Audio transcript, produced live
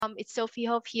It's Sophie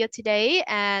Hope here today,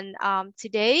 and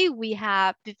today we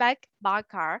have Vivek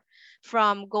Banka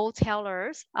from Gold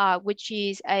Tellers, which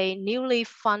is a newly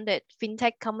funded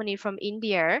fintech company from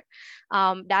India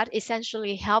that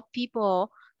essentially help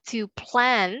people to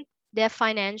plan their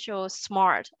financial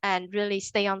smart and really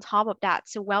stay on top of that.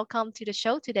 So welcome to the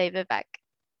show today, Vivek.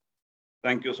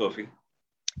 Thank you, Sophie.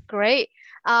 Great.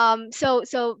 So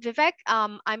Vivek,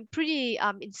 I'm pretty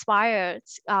inspired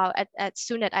at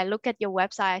soon as I look at your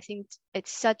website. I think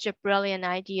it's such a brilliant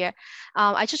idea.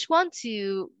 I just want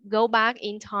to go back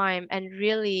in time and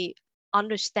really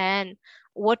understand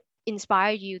what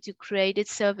inspired you to create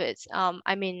this service.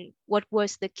 I mean, what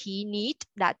was the key need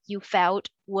that you felt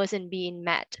wasn't being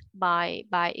met by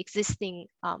existing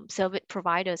service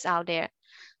providers out there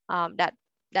that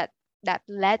that that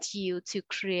led you to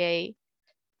create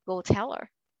Gold Teller?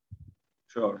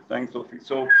 Sure. Thanks, Sophie.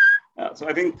 So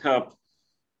I think,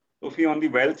 Sophie, on the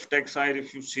wealth tech side,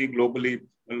 if you see globally,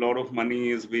 a lot of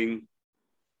money is being,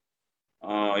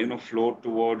 flowed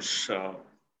towards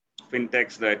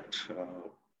fintechs that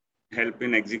help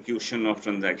in execution of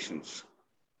transactions.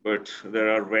 But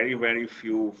there are very, very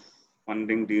few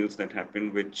funding deals that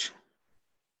happen which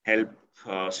help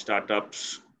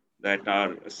startups that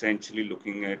are essentially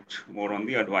looking at more on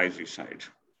the advisory side.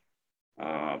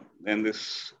 And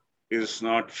this is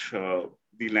not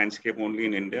the landscape only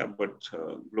in India, but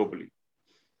globally.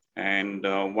 And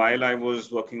while I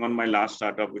was working on my last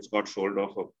startup, which got sold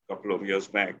off a couple of years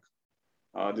back,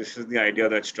 this is the idea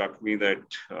that struck me that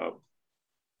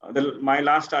my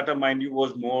last startup, mind you,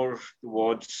 was more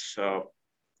towards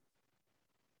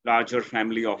larger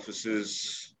family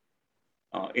offices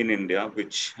in India,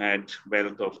 which had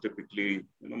wealth of typically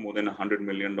more than $100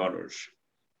 million.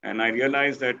 And I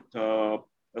realized that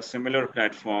a similar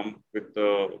platform with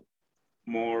a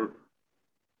more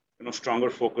stronger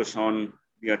focus on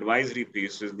the advisory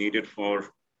piece is needed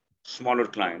for smaller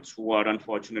clients who are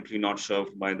unfortunately not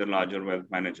served by the larger wealth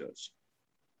managers.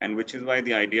 And which is why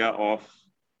the idea of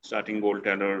starting Gold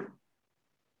Teller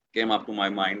came up to my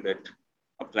mind, that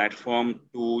a platform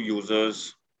to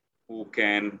users who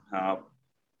can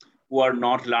who are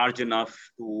not large enough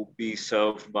to be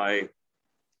served by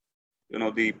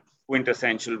the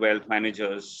quintessential wealth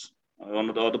managers, or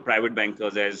the private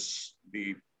bankers, as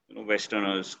the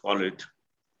Westerners call it,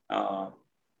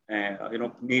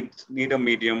 need a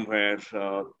medium where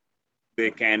they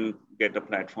can get a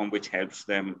platform which helps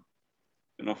them,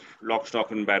 lock,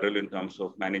 stock, and barrel in terms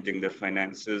of managing their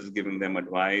finances, giving them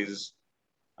advice,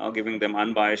 giving them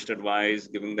unbiased advice,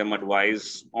 giving them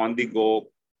advice on the go,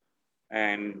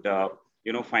 and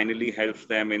finally helps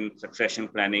them in succession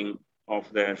planning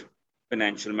of their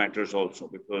financial matters also,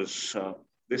 because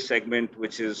this segment,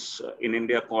 which is in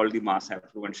India called the mass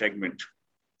affluent segment,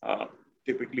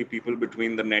 typically people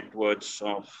between the net worths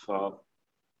of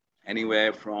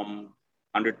anywhere from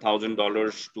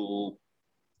 $100,000 to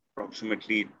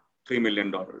approximately $3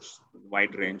 million,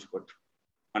 wide range, but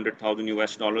 100,000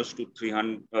 US dollars to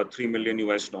 3 million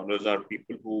US dollars are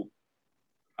people who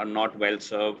are not well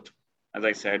served. As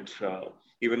I said,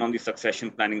 even on the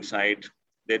succession planning side,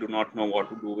 they do not know what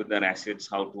to do with their assets,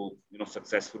 how to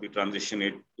successfully transition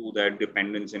it to their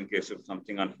dependents in case of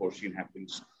something unforeseen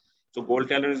happens. So Gold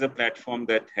Teller is a platform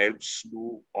that helps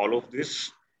do all of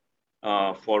this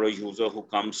for a user who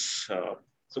comes.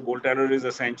 So Gold Teller is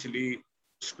essentially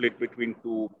split between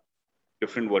two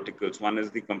different verticals. One is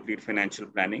the complete financial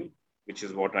planning, which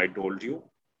is what I told you.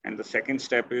 And the second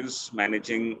step is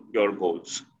managing your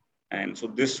goals. And so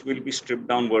this will be stripped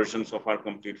down versions of our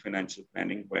complete financial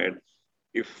planning, where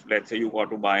if, let's say, you got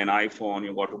to buy an iPhone,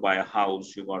 you got to buy a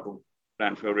house, you got to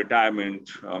plan for your retirement,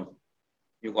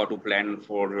 you got to plan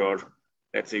for your,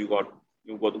 let's say you got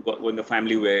to go in the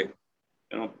family way,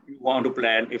 you want to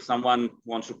plan, if someone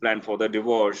wants to plan for the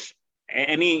divorce,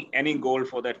 any goal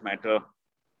for that matter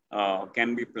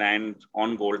can be planned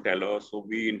on Gold Teller. So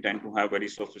we intend to have very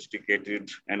sophisticated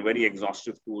and very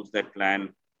exhaustive tools that plan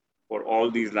for all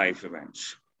these life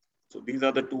events. So these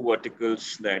are the two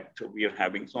verticals that we are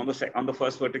having. So on the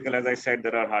first vertical, as I said,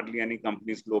 there are hardly any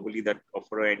companies globally that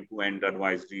offer an end-to-end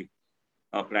advisory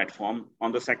platform.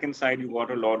 On the second side, you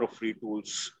got a lot of free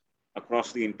tools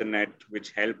across the internet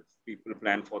which help people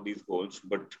plan for these goals.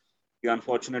 But the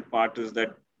unfortunate part is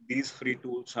that these free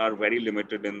tools are very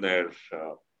limited in their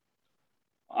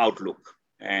outlook,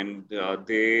 and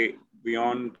they,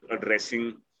 beyond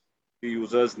addressing the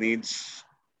user's needs,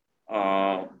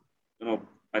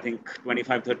 I think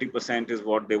 25-30% is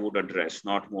what they would address,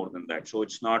 not more than that. So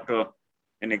it's not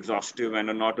an exhaustive and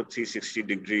not a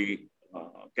 360-degree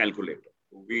calculator.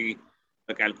 The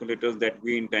calculators that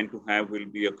we intend to have will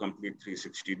be a complete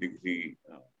 360-degree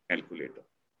calculator.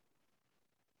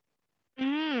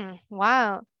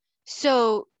 Wow.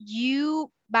 So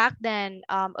you back then,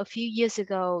 a few years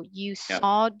ago, you Yeah,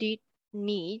 saw the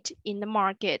need in the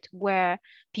market where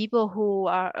people who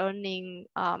are earning,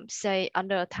 say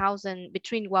under 1,000,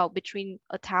 between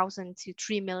 1,000 to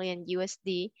 3 million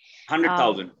USD, hundred um,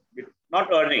 thousand. Not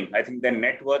earning. I think their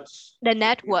net worths the should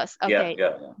net be. worth, Yeah, okay,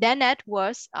 yeah, yeah. their net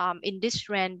worth, in this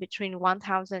range between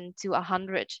 1,000 to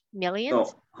 100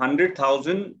 millions. No,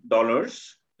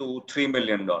 $100,000 to $3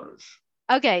 million.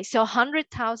 Okay, so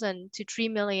 100,000 to 3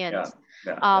 million. Yeah,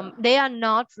 yeah, yeah, They are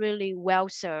not really well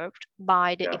served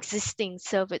by the yeah. existing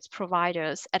service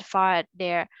providers as far as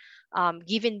they're,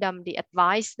 giving them the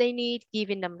advice they need,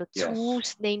 giving them the Yes,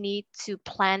 tools they need to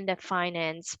plan their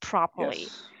finance properly.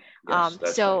 yes, yes.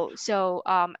 That's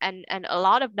right. And a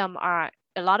lot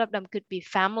of them could be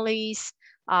families,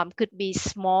 could be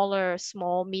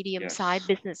small, medium-sized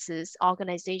Yes, businesses,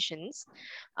 organizations,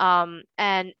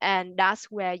 and that's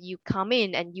where you come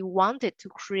in and you wanted to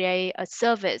create a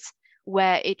service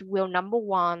where it will, number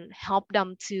one, help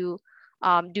them to,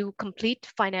 do complete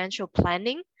financial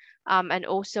planning, and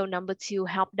also number two,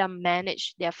 help them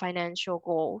manage their financial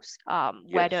goals,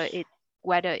 yes.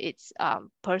 whether it's,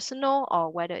 personal, or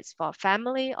whether it's for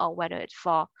family, or whether it's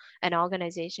for an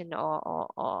organization, or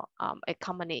a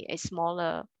company, a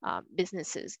smaller,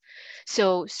 businesses.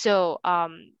 So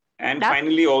And that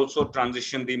finally, also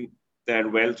transition their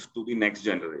wealth to the next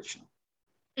generation.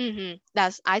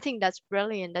 I think that's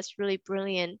brilliant. That's really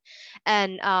brilliant.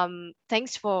 And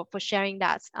thanks for sharing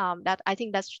that. That I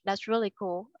think that's really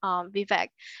cool, Vivek.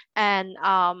 And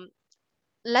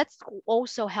let's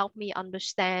also help me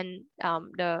understand,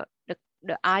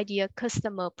 the ideal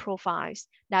customer profiles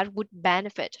that would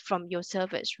benefit from your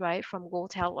service, right? From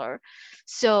GoTeller.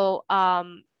 So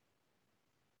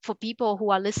for people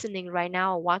who are listening right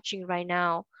now, watching right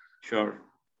now, Sure.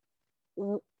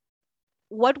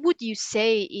 what would you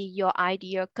say is your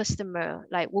ideal customer?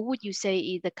 Like, what would you say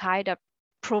is the kind of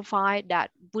profile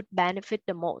that would benefit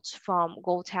the most from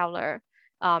GoTeller?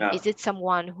 Yeah, Is it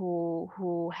someone who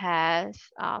has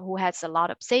a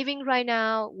lot of saving right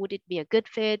now? Would it be a good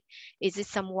fit? Is it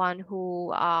someone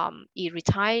who, is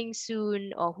retiring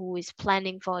soon, or who is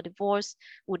planning for a divorce?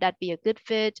 Would that be a good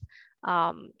fit?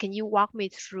 Can you walk me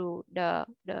through the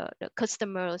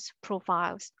customers'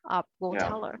 profiles of yeah,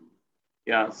 GoTeller?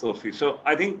 yeah, Sophie. So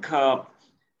I think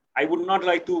I would not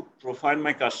like to profile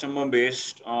my customer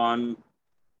based on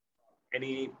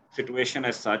any situation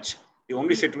as such. The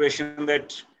only situation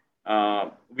that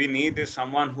we need is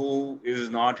someone who is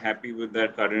not happy with their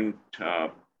current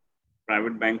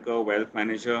private banker, wealth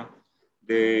manager.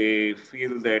 They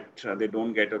feel that they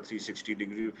don't get a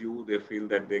 360-degree view. They feel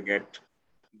that they get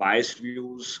biased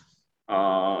views.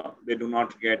 They do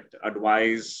not get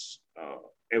advice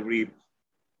every,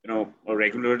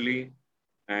 regularly,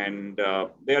 and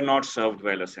they are not served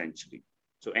well, essentially.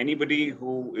 So anybody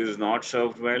who is not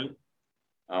served well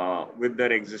with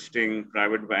their existing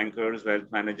private bankers,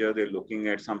 wealth manager, they're looking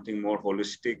at something more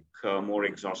holistic, more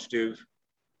exhaustive,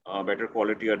 better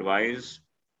quality advice.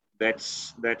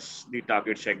 That's the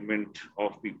target segment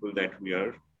of people that we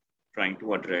are trying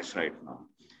to address right now.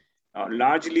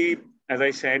 Largely, as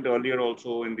I said earlier,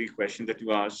 also in the question that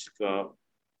you asked,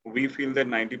 we feel that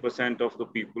 90% of the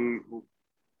people who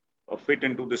fit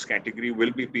into this category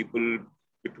will be people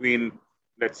between,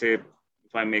 let's say,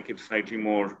 if I make it slightly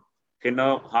more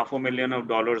thinner,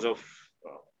 $500,000 of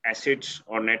assets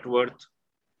or net worth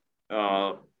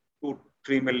to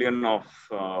 3 million of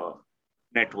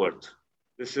net worth.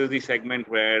 This is the segment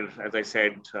where, as I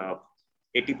said,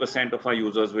 80% of our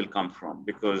users will come from,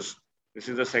 because this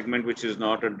is a segment which is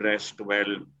not addressed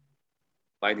well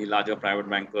by the larger private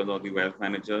bankers or the wealth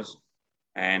managers,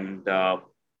 and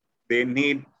they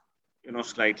need,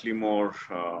 slightly more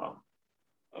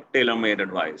tailor-made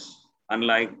advice.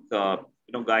 Unlike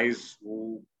guys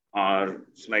who are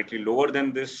slightly lower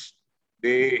than this,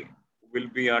 they will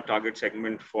be our target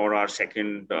segment for our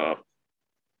second uh,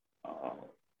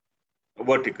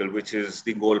 vertical, which is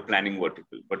the goal planning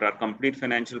vertical. But our complete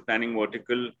financial planning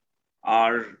vertical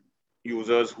are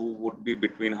users who would be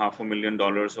between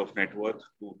 $500,000 of net worth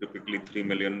to typically $3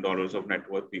 million of net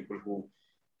worth, people who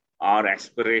are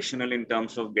aspirational in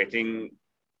terms of getting,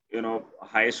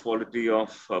 highest quality of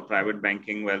private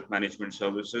banking, wealth management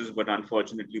services, but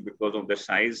unfortunately, because of the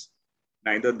size,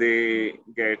 neither they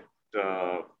get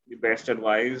the best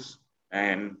advice,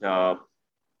 and the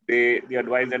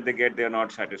advice that they get, they're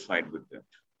not satisfied with it.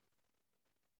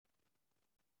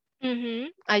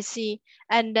 I see.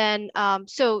 And then,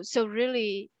 so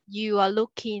really, you are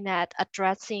looking at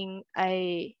addressing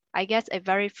I guess, a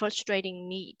very frustrating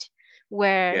need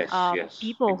where, Yes, yes,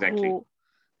 people exactly.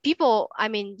 people, I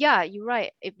mean, yeah, you're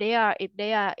right. If their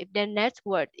net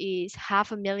worth is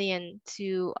 500,000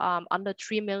 to under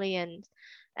 3 million,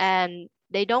 and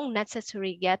they don't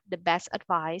necessarily get the best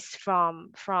advice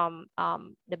from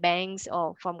the banks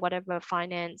or from whatever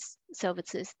finance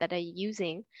services that they're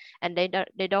using, and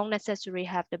they don't necessarily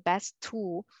have the best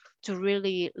tool to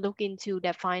really look into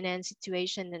their finance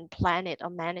situation and plan it or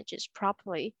manage it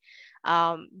properly,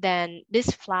 then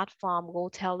this platform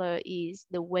Gold Teller is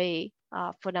the way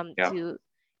for them Yeah. to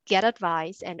get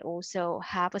advice and also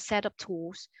have a set of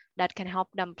tools that can help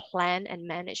them plan and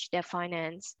manage their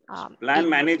finance. Plan,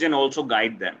 manage, and also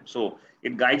guide them. So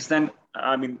it guides them.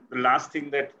 I mean, the last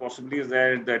thing that possibly is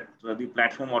there that the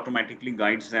platform automatically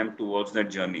guides them towards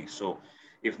that journey. So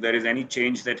if there is any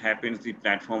change that happens, the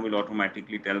platform will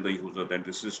automatically tell the user that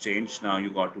this is changed. Now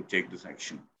you got to take this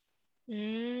action.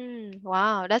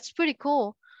 Wow, that's pretty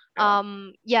cool. Yeah.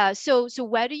 Yeah, so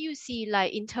where do you see,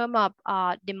 like, in terms of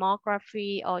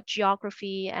demography or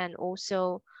geography, and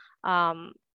also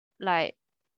like,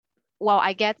 well,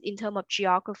 I get in terms of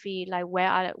geography, like where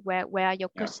are your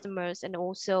Yeah. customers, and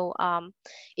also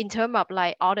in terms of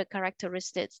like other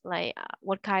characteristics, like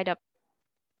what kind of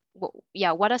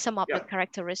yeah, what are some of the Yeah.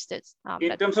 characteristics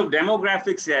In terms of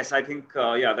demographics, yes, I think,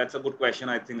 yeah, that's a good question.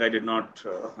 I think I did not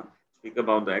speak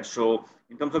about that. So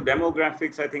in terms of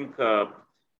demographics, I think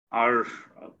our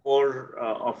core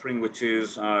offering, which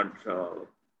is our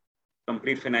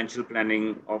complete financial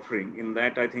planning offering, in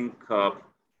that I think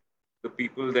the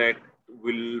people that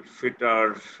will fit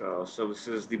our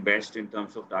services the best in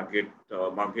terms of target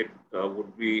market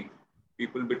would be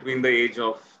people between the age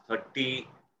of 30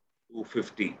 to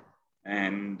 50,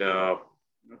 and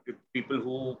people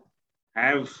who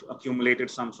have accumulated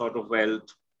some sort of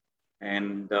wealth,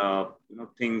 and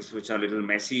things which are a little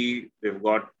messy.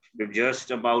 They're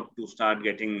just about to start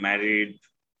getting married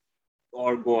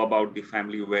or go about the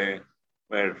family where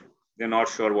they're not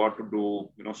sure what to do.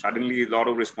 Suddenly a lot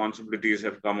of responsibilities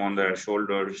have come on their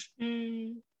shoulders.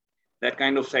 Mm, That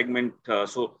kind of segment. Uh,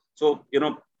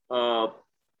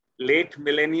 late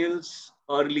millennials,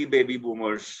 early baby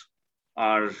boomers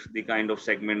are the kind of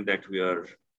segment that we are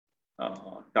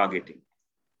targeting.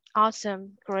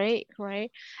 awesome, great.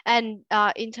 And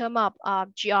in terms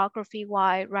of geography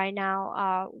wise, right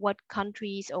now, what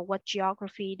countries or what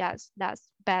geography that's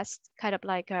best kind of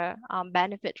like a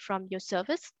benefit from your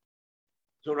service?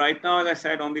 So right now, as I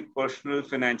said, on the personal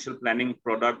financial planning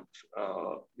product,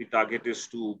 the target is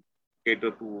to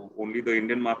cater to only the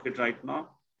Indian market right now,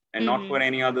 and not for Mm-hmm.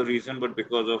 any other reason, but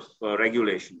because of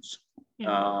regulations. Mm-hmm.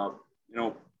 Uh,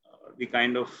 the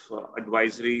kind of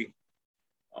advisory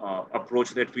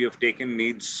approach that we have taken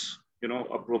needs,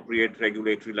 appropriate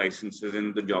regulatory licenses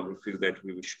in the geographies that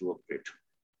we wish to operate.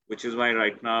 Which is why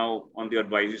right now, on the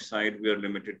advisory side, we are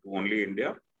limited to only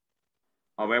India.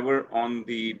 However, on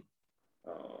the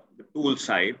tool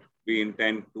side, we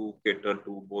intend to cater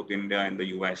to both India and the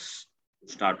US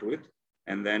to start with,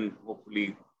 and then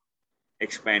hopefully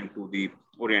expand to the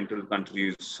Oriental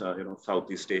countries,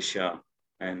 Southeast Asia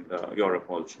and Europe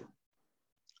also.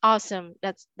 Awesome.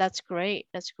 That's great.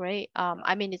 That's great.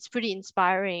 I mean, it's pretty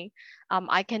inspiring.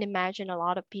 I can imagine a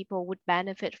lot of people would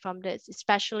benefit from this,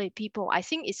 especially people, I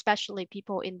think especially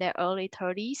people in their early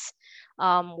 30s,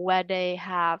 where they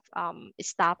have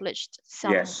established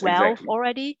some Yes, wealth exactly.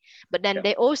 already, but then Yeah,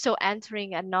 they also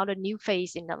entering another new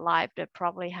phase in their life. They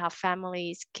probably have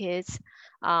families, kids,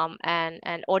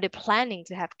 and or they're planning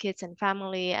to have kids and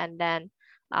family, and then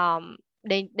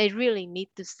they really need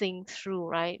to think through,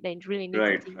 right? They really need to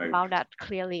right, think right. about that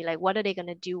clearly, like what are they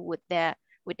going to do with their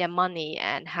money,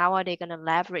 and how are they going to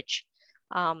leverage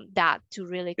that to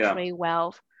really Yeah, create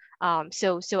wealth.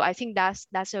 So I think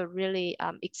that's a really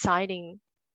exciting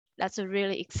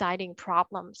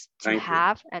problems to thank you.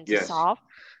 have and to Yes. solve.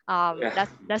 Yeah,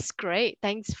 That's great.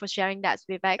 Thanks for sharing that,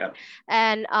 Vivek. yeah.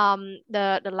 And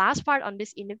the last part on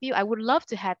this interview, I would love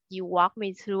to have you walk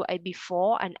me through a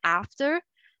before and after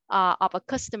of a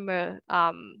customer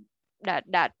that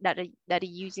are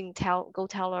using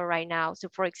GoTeller right now. So,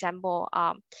 for example,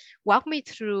 walk me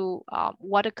through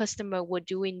what a customer were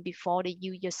doing before they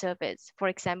use your service. For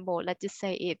example, let's just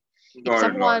say if Got it.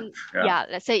 someone, Yeah, yeah,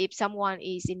 let's say if someone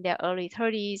is in their early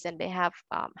 30s and they have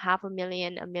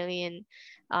 500,000, a million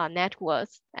net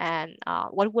worth, and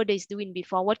what were they doing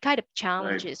before? What kind of right.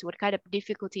 challenges, what kind of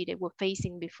difficulty they were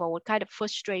facing before? What kind of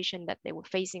frustration that they were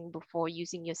facing before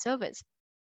using your service?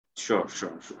 Sure.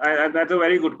 That's a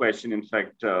very good question. In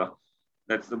fact,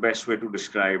 that's the best way to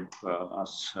describe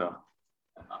us,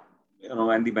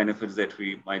 and the benefits that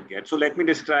we might get. So let me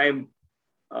describe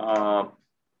uh,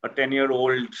 a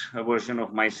 10-year-old version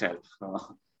of myself.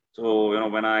 So,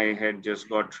 when I had just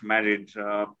got married,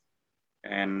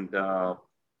 and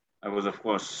I was, of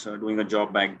course, doing a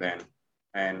job back then,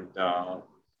 and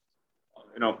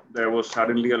there was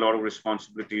suddenly a lot of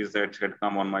responsibilities that had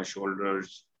come on my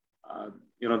shoulders.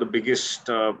 The biggest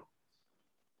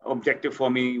objective for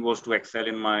me was to excel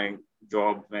in my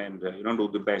job and do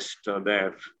the best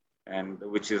there, and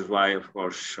which is why, of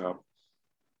course,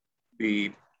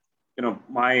 the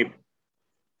my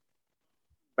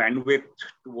bandwidth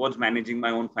towards managing my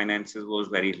own finances was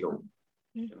very low.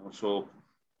 So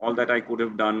all that I could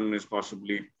have done is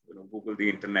possibly Google the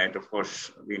internet. Of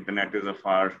course, the internet is a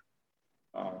far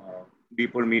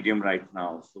deeper medium right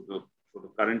now. So the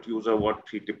current user, what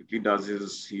he typically does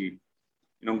is he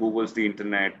Googles the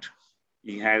internet.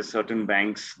 He has certain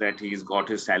banks that he's got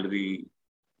his salary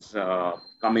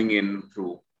coming in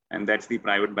through, and that's the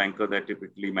private banker that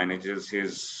typically manages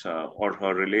his or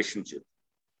her relationship.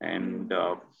 And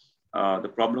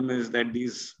the problem is that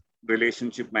these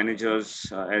relationship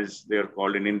managers, as they're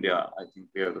called in India, I think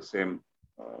they are the same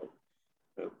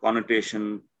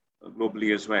connotation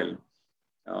globally as well.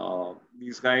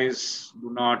 These guys do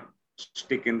not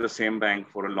stick in the same bank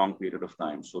for a long period of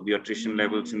time. So the attrition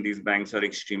levels in these banks are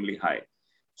extremely high.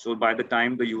 So by the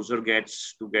time the user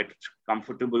gets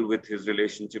comfortable with his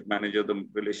relationship manager, the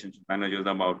relationship manager is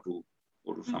about to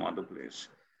go to some other place.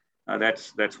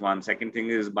 That's one. Second thing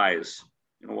is bias.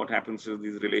 What happens is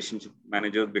these relationship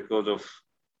managers, because of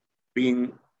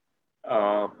being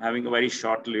having a very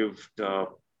short-lived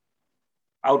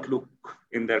outlook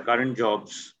in their current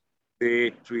jobs,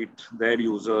 they treat their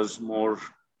users more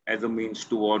as a means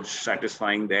towards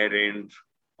satisfying their end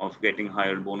of getting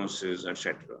higher bonuses,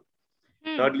 etc.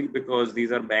 Thirdly, because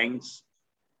these are banks,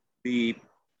 with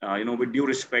due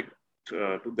respect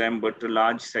to them, but a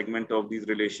large segment of these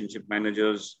relationship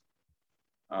managers'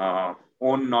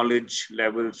 own knowledge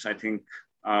levels, I think,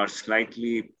 are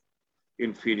slightly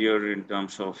inferior in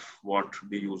terms of what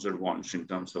the user wants. In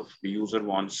terms of the user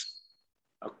wants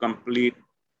a complete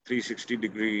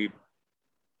 360-degree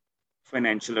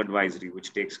financial advisory,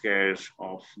 which takes care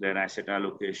of their asset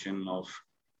allocation, of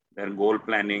their goal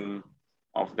planning,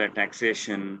 of their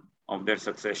taxation, of their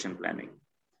succession planning.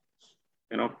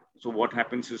 So what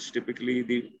happens is typically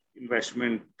the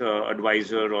investment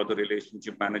advisor or the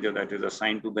relationship manager that is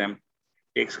assigned to them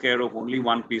takes care of only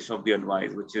one piece of the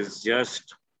advice, which is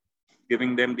just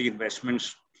giving them the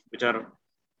investments which are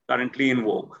currently in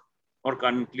vogue or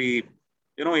currently,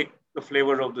 the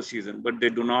flavor of the season, but they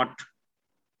do not,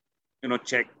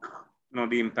 check,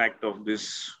 the impact of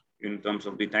this in terms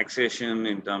of the taxation,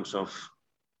 in terms of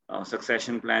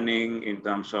succession planning, in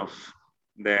terms of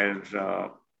their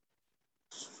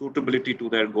suitability to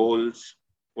their goals.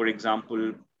 For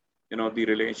example, the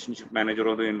relationship manager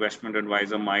or the investment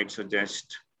advisor might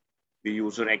suggest the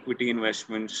user equity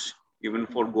investments, even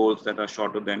for goals that are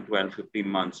shorter than 12, 15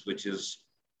 months, which is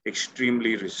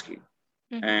extremely risky.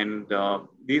 And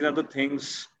these are the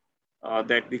things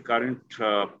that the current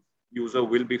user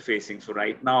will be facing. So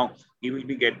right now, he will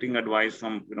be getting advice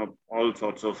from all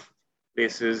sorts of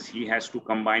places. He has to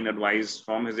combine advice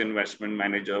from his investment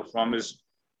manager, from his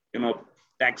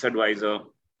tax advisor,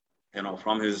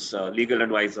 from his legal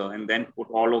advisor, and then put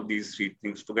all of these three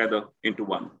things together into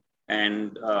one.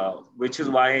 And which is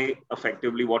why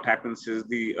effectively what happens is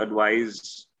the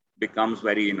advice becomes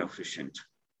very inefficient,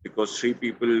 because three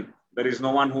people, there is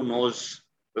no one who knows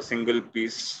the single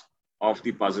piece of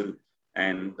the puzzle,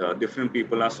 and different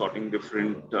people are sorting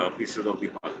different pieces of the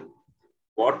puzzle.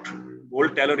 What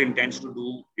Gold Teller intends to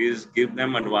do is give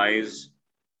them advice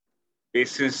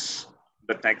basis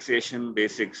the taxation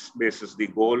basics, basis the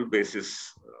goal,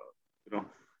 basis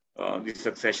the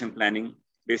succession planning,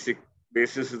 basis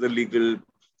is the legal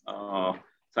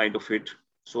side of it,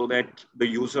 so that the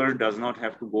user does not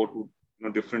have to go to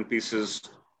different pieces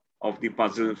of the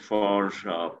puzzle for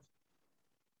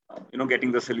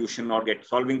getting the solution or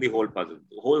solving the whole puzzle.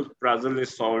 The whole puzzle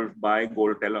is solved by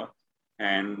Gold Teller,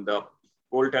 and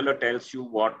Gold Teller tells you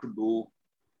what to do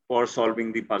for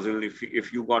solving the puzzle.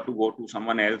 If you got to go to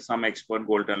someone else, some expert,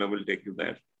 Gold Teller will take you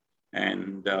there.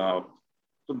 And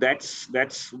so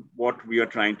that's what we are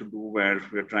trying to do, where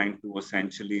we're trying to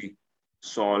essentially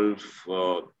solve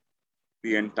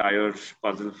the entire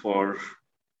puzzle for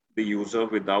the user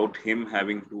without him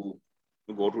having to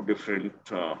go to different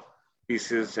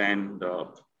pieces and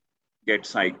get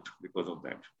psyched because of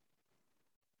that.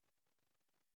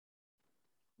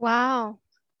 Wow,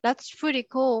 that's pretty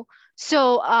cool.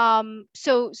 So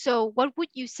so what would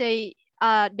you say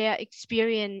their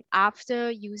experience after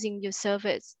using your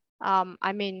service?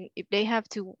 I mean, if they have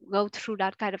to go through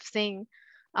that kind of thing,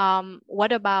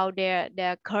 What about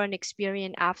their current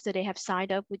experience after they have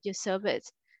signed up with your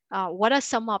service? What are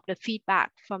some of the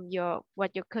feedback from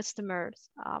what your customers,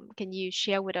 can you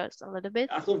share with us a little bit?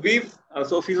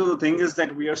 Sophie, so the thing is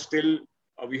that we are still,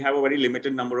 we have a very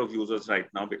limited number of users right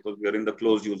now because we are in the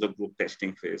closed user group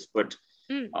testing phase. But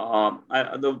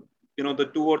Mm, the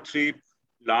two or three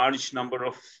large number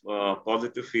of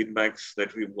positive feedbacks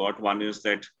that we've got. One is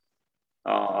that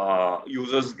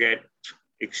users get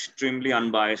extremely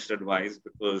unbiased advice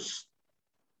because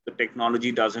the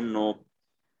technology doesn't know,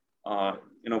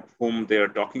 whom they are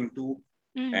talking to,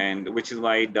 mm, and which is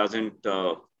why it doesn't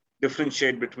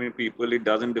differentiate between people. It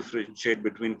doesn't differentiate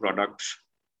between products.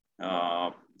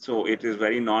 So it is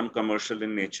very non-commercial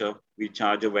in nature. We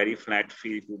charge a very flat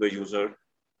fee to the user,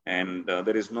 and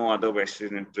there is no other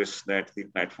vested interest that the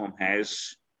platform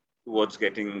has towards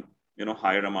getting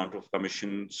higher amount of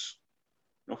commissions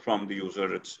from the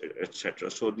user,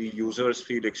 etc. So the users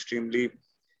feel extremely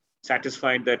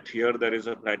satisfied that here there is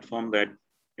a platform that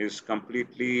is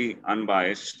completely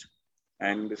unbiased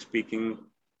and speaking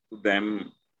to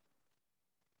them,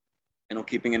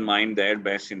 keeping in mind their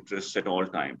best interests at all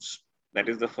times. That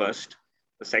is the first.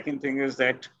 The second thing is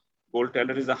that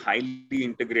Goldteller is a highly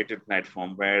integrated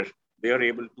platform where they are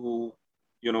able to,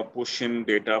 push in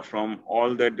data from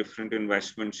all their different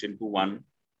investments into one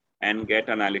and get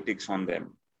analytics on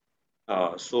them.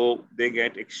 So they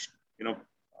get,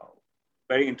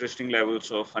 very interesting levels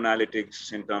of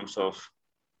analytics in terms of,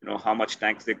 how much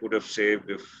tax they could have saved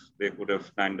if they could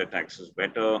have planned the taxes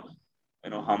better,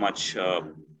 how much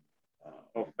of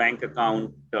bank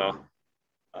account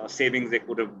savings they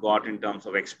could have got in terms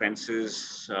of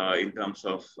expenses, in terms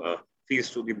of fees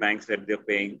to the banks that they're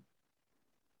paying.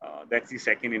 That's the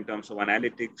second in terms of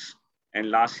analytics.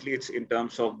 And lastly, it's in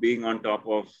terms of being on top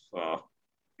of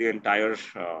the entire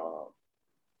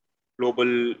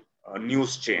global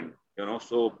news chain,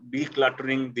 so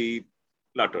decluttering the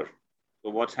clutter. So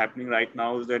what's happening right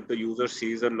now is that the user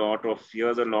hears a lot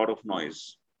of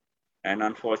noise. And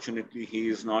unfortunately, he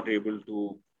is not able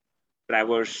to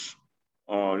traverse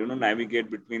or navigate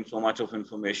between so much of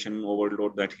information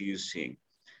overload that he is seeing.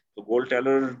 So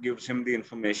Goldteller gives him the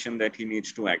information that he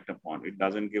needs to act upon. It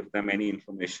doesn't give them any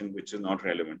information which is not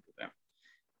relevant to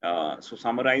them. So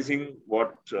summarizing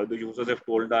what the users have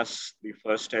told us, the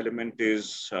first element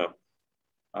is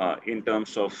in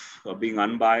terms of being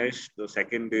unbiased. The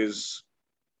second is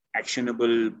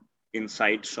actionable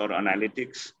insights or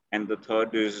analytics. And the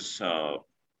third is,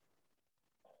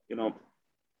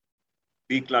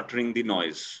 decluttering the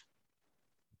noise.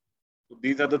 So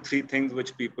these are the three things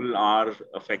which people are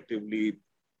effectively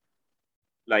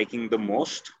liking the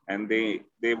most, and they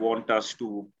want us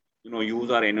to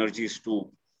use our energies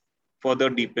to further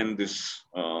deepen these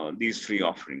three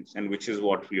offerings, and which is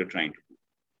what we are trying to do.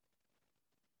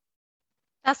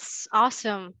 that's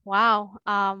awesome. Wow.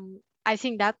 I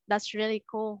think that's really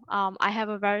cool. I have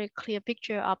a very clear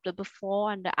picture of the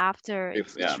before and the after. If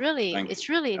It's yeah, really thank you. it's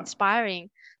really Yeah. inspiring.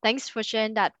 Thanks for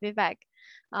sharing that, Vivek.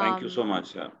 Thank you so Um,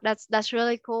 much. Yeah. that's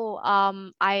really cool.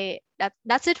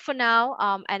 That's it for now.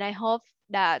 And I hope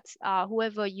that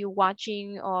whoever you're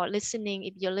watching or listening,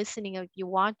 if you're listening or if you're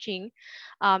watching,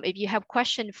 if you have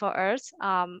question for us,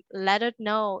 let us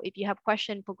know. If you have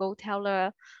question for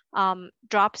GoTeller,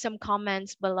 drop some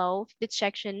comments below the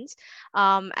sections.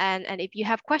 And if you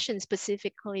have questions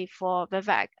specifically for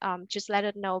Vivek, just let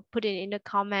us know. Put it in the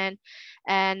comment.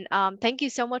 And thank you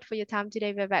so much for your time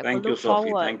today, Vivek. We Thank you, look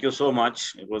Sophie. forward. Thank you so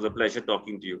much. It was a pleasure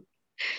talking to you.